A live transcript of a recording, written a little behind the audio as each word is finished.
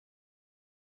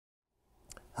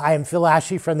I am Phil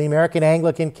Ashey from the American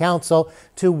Anglican Council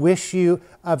to wish you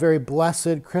a very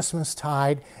blessed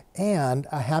Christmastide and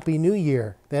a Happy New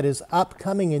Year that is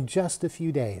upcoming in just a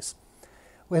few days.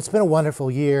 Well, it's been a wonderful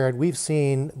year, and we've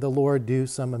seen the Lord do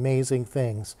some amazing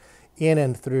things in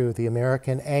and through the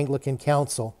American Anglican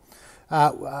Council.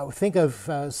 Think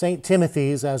of St.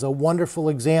 Timothy's as a wonderful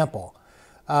example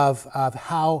of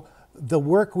how the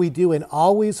work we do in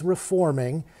always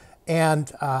reforming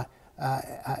and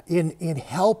in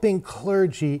helping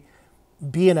clergy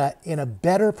be in a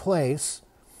better place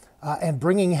and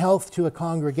bringing health to a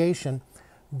congregation.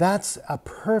 That's a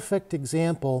perfect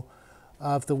example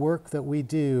of the work that we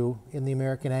do in the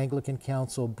American Anglican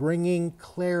Council, bringing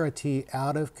clarity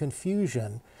out of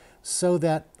confusion so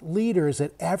that leaders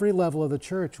at every level of the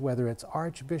church, whether it's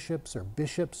archbishops or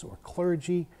bishops or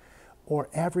clergy or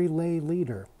every lay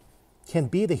leader, can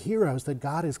be the heroes that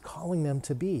God is calling them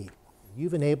to be.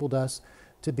 You've enabled us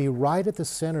to be right at the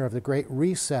center of the great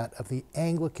reset of the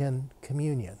Anglican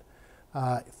Communion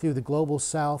through the Global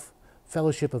South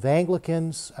Fellowship of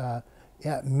Anglicans,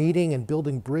 meeting and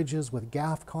building bridges with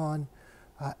GAFCON.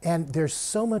 And there's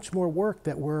so much more work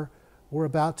that we're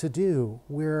about to do.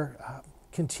 We're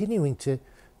continuing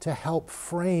to help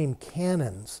frame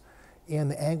canons in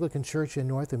the Anglican Church in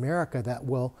North America that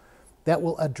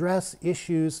will address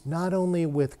issues not only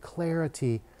with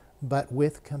clarity, but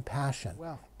with compassion.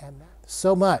 And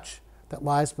so much that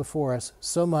lies before us,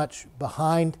 so much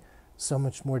behind, so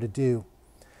much more to do.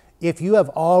 If you have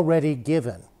already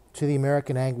given to the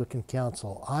American Anglican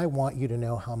Council, I want you to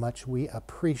know how much we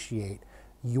appreciate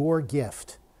your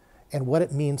gift and what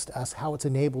it means to us, how it's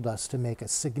enabled us to make a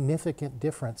significant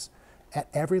difference at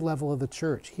every level of the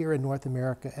church here in North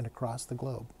America and across the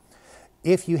globe.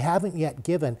 If you haven't yet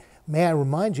given, may I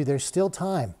remind you there's still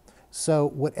time. So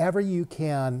whatever you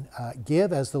can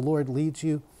give as the Lord leads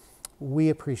you, we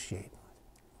appreciate.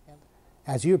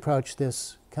 As you approach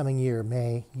this coming year,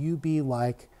 may you be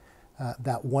like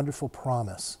that wonderful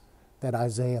promise that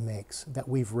Isaiah makes, that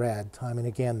we've read time and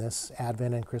again this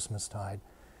Advent and Christmastide.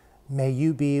 May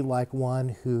you be like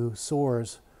one who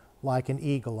soars like an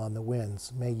eagle on the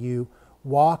winds. May you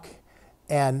walk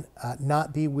and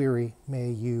not be weary.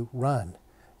 May you run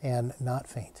and not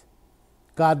faint.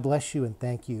 God bless you and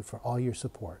thank you for all your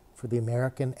support for the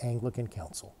American Anglican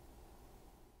Council.